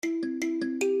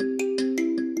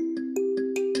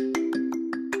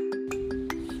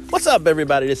What's up,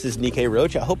 everybody? This is Nikkei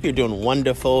Roach. I hope you're doing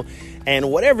wonderful.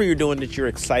 And whatever you're doing, that you're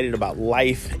excited about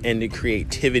life and the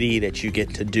creativity that you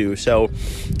get to do. So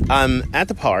I'm at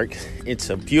the park. It's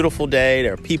a beautiful day.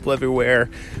 There are people everywhere.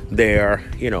 There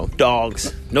are,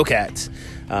 dogs, no cats.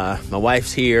 My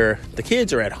wife's here. The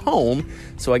kids are at home.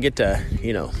 So I get to,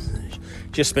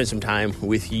 just spend some time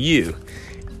with you.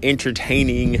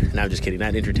 Entertaining. No, I'm just kidding.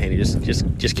 Not entertaining.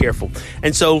 Just careful.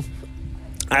 And so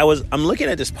I'm looking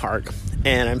at this park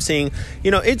and I'm seeing,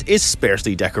 it's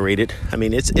sparsely decorated. I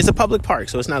mean, it's a public park,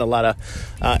 so it's not a lot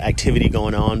of activity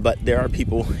going on, but there are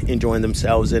people enjoying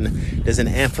themselves, and there's an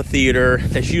amphitheater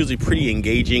that's usually pretty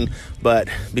engaging, but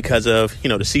because of,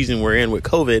 the season we're in with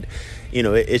COVID,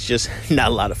 it's just not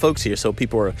a lot of folks here. So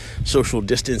people are social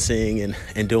distancing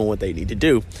and doing what they need to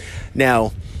do.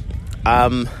 Now,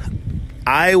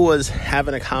 I was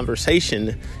having a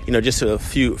conversation, just a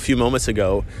few moments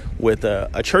ago with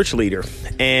a church leader,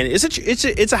 and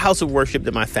it's a house of worship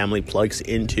that my family plugs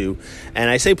into. And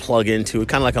I say plug into,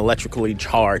 kind of like electrically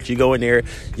charged. You go in there,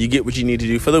 you get what you need to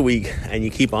do for the week, and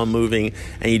you keep on moving,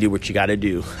 and you do what you got to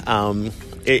do.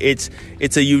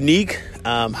 It's a unique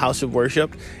house of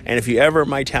worship, and if you're ever in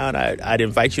my town, I'd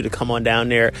invite you to come on down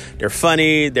there. They're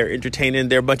funny, they're entertaining,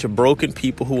 they're a bunch of broken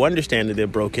people who understand that they're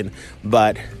broken,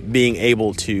 but being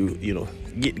able to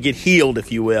get healed,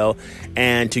 if you will,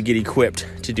 and to get equipped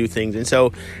to do things. And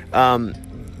so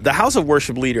the house of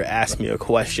worship leader asked me a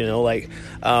question,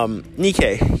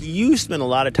 Nikkei, you spend a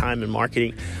lot of time in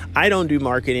marketing. I don't do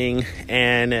marketing.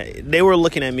 And they were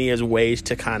looking at me as ways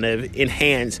to kind of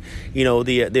enhance,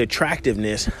 the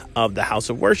attractiveness of the house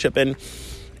of worship. And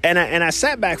I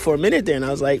sat back for a minute there and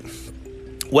I was like,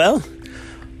 well,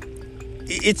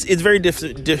 it's very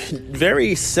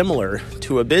very similar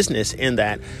to a business in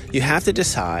that you have to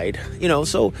decide,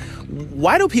 so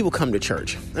why do people come to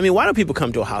church? I mean, why do people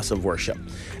come to a house of worship?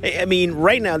 I mean,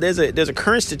 right now there's a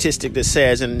current statistic that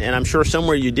says, and I'm sure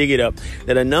somewhere you dig it up,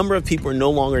 that a number of people are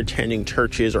no longer attending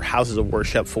churches or houses of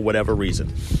worship for whatever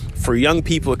reason. For young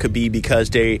people, it could be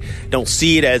because they don't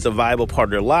see it as a viable part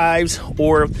of their lives,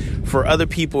 or for other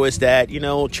people, it's that,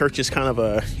 church is kind of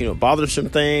a, bothersome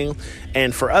thing.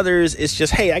 And for others, it's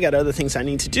just, hey, I got other things I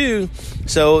need to do.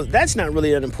 So that's not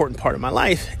really an important part of my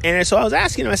life. And so I was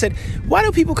asking him, I said, why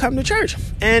do people come to church?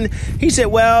 And he said,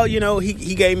 well,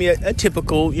 he gave me a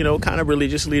typical, kind of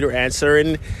religious leader answer.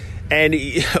 And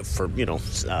for,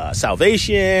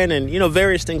 salvation and,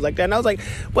 various things like that. And I was like,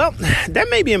 well, that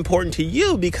may be important to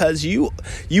you because you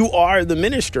are the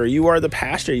minister, you are the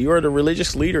pastor, you are the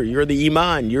religious leader, you're the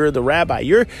imam, you're the rabbi,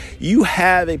 you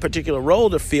have a particular role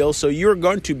to fill. So you're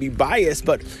going to be biased,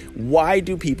 but why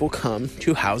do people come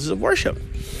to houses of worship?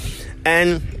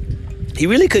 And he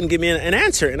really couldn't give me an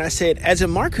answer. And I said, as a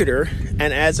marketer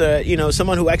and as a,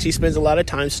 someone who actually spends a lot of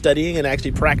time studying and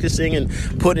actually practicing and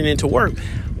putting into work,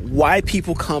 why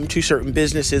people come to certain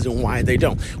businesses and why they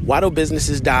don't. Why do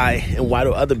businesses die and why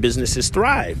do other businesses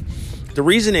thrive? The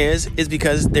reason is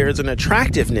because there's an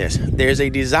attractiveness, there's a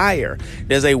desire,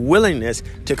 there's a willingness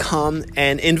to come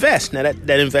and invest. Now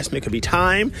that investment could be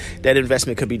time, that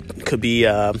investment could be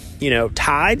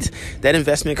tithes, that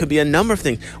investment could be a number of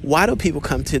things. Why do people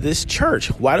come to this church?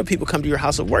 Why do people come to your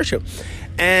house of worship?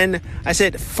 And I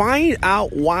said, find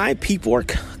out why people are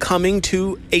coming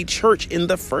to a church in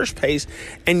the first place,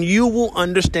 and you will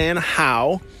understand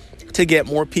how to get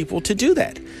more people to do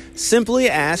that. Simply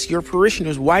ask your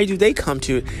parishioners, why do they come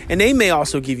to it? And they may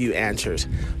also give you answers.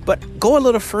 But go a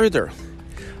little further.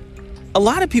 A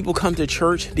lot of people come to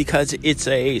church because it's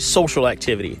a social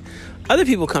activity. Other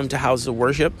people come to houses of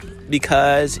worship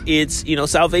because it's,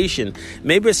 salvation.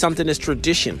 Maybe it's something that's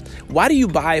tradition. Why do you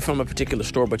buy from a particular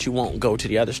store, but you won't go to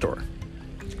the other store?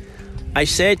 I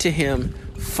said to him,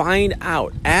 find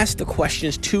out, ask the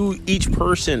questions to each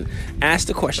person, ask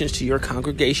the questions to your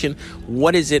congregation.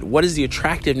 What is it? What is the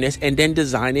attractiveness? And then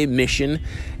design a mission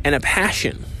and a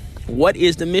passion. What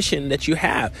is the mission that you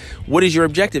have? What is your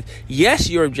objective? Yes,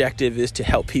 your objective is to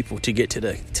help people to get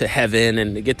to heaven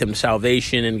and to get them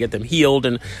salvation and get them healed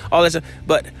and all that stuff.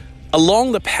 But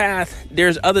along the path,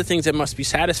 there's other things that must be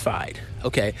satisfied.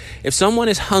 Okay, if someone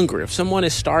is hungry, if someone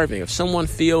is starving, if someone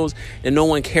feels that no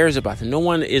one cares about them, no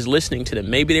one is listening to them,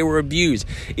 maybe they were abused.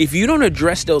 If you don't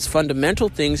address those fundamental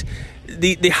things,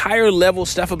 the higher level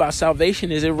stuff about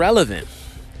salvation is irrelevant.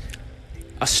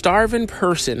 A starving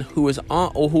person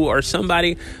or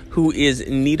somebody who is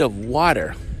in need of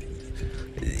water,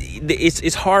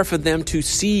 it's hard for them to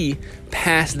see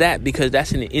past that because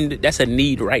that's a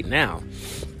need right now.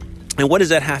 And what does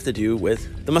that have to do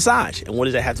with the massage? And what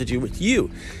does that have to do with you?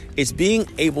 It's being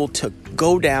able to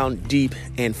go down deep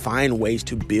and find ways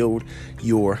to build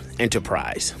your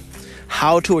enterprise.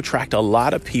 how to attract a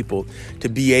lot of people to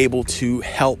be able to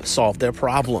help solve their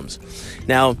problems.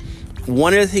 Now,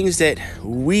 one of the things that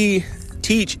we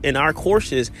teach in our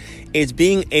courses is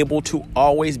being able to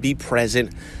always be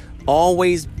present,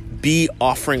 always be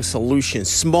offering solutions,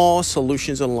 small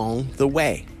solutions along the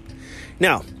way.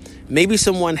 Now, maybe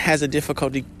someone has a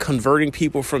difficulty converting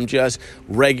people from just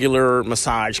regular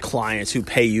massage clients who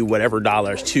pay you whatever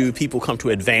dollars to people come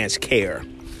to advanced care.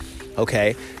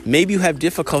 Okay. Maybe you have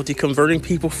difficulty converting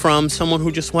people from someone who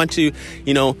just want to,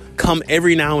 come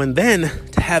every now and then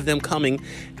to have them coming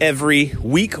every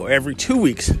week or every 2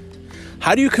 weeks.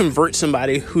 How do you convert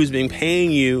somebody who's been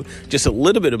paying you just a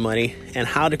little bit of money, and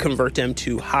how to convert them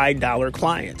to high dollar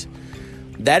clients?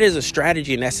 That is a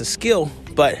strategy and that's a skill.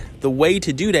 But the way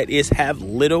to do that is have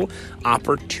little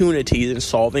opportunities in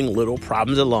solving little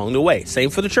problems along the way.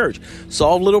 Same for the church.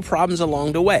 Solve little problems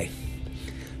along the way.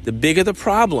 The bigger the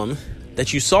problem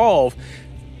that you solve,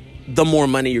 the more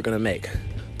money you're going to make.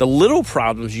 The little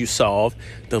problems you solve,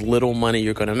 the little money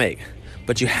you're going to make.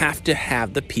 But you have to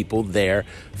have the people there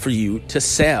for you to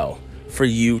sell, for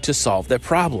you to solve their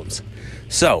problems.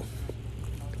 So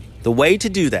the way to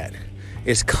do that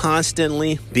is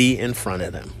constantly be in front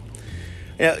of them.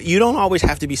 You don't always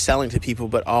have to be selling to people,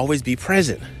 but always be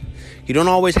present. You don't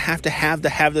always have to have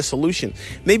the solution.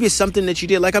 Maybe it's something that you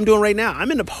did like I'm doing right now.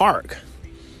 I'm in the park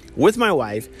with my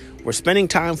wife. We're spending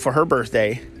time for her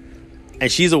birthday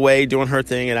and she's away doing her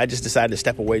thing. And I just decided to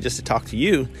step away just to talk to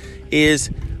you. Is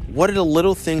what are the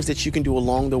little things that you can do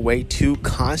along the way to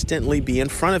constantly be in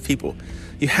front of people?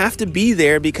 You have to be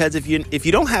there, because if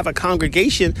you don't have a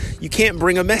congregation, you can't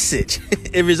bring a message.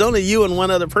 If it's only you and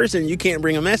one other person, you can't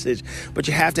bring a message. But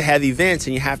you have to have events,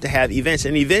 and you have to have events.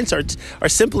 And events are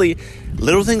simply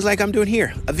little things like I'm doing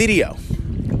here: a video,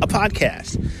 a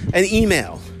podcast, an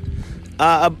email.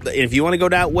 If you want to go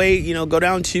that way, go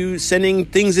down to sending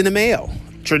things in the mail,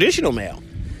 traditional mail.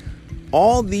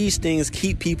 All these things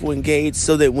keep people engaged,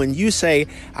 so that when you say,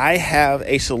 I have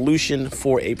a solution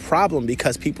for a problem,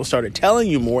 because people started telling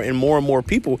you more and more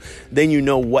people, then you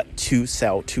know what to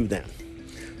sell to them.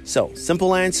 So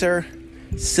simple answer,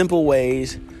 simple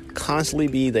ways, constantly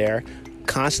be there,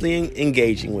 constantly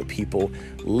engaging with people.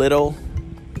 Little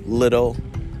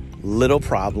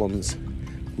problems.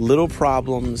 Little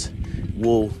problems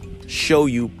will show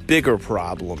you bigger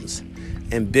problems.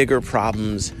 And bigger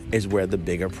problems is where the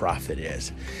bigger profit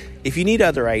is. If you need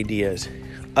other ideas,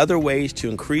 other ways to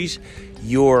increase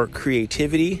your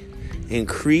creativity,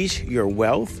 increase your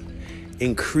wealth,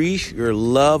 increase your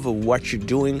love of what you're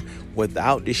doing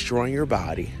without destroying your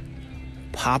body,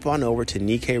 pop on over to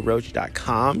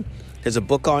NikkeiRoach.com. There's a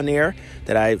book on there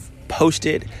that I've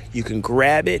posted. You can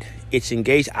grab it. It's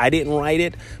engaged. I didn't write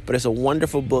it, but it's a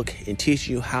wonderful book and teaches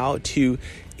you how to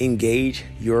engage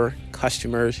your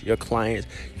customers, your clients,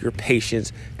 your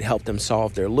patients, to help them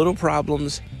solve their little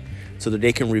problems so that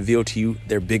they can reveal to you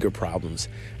their bigger problems,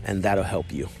 and that'll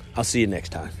help you. I'll see you next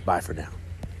time. Bye for now.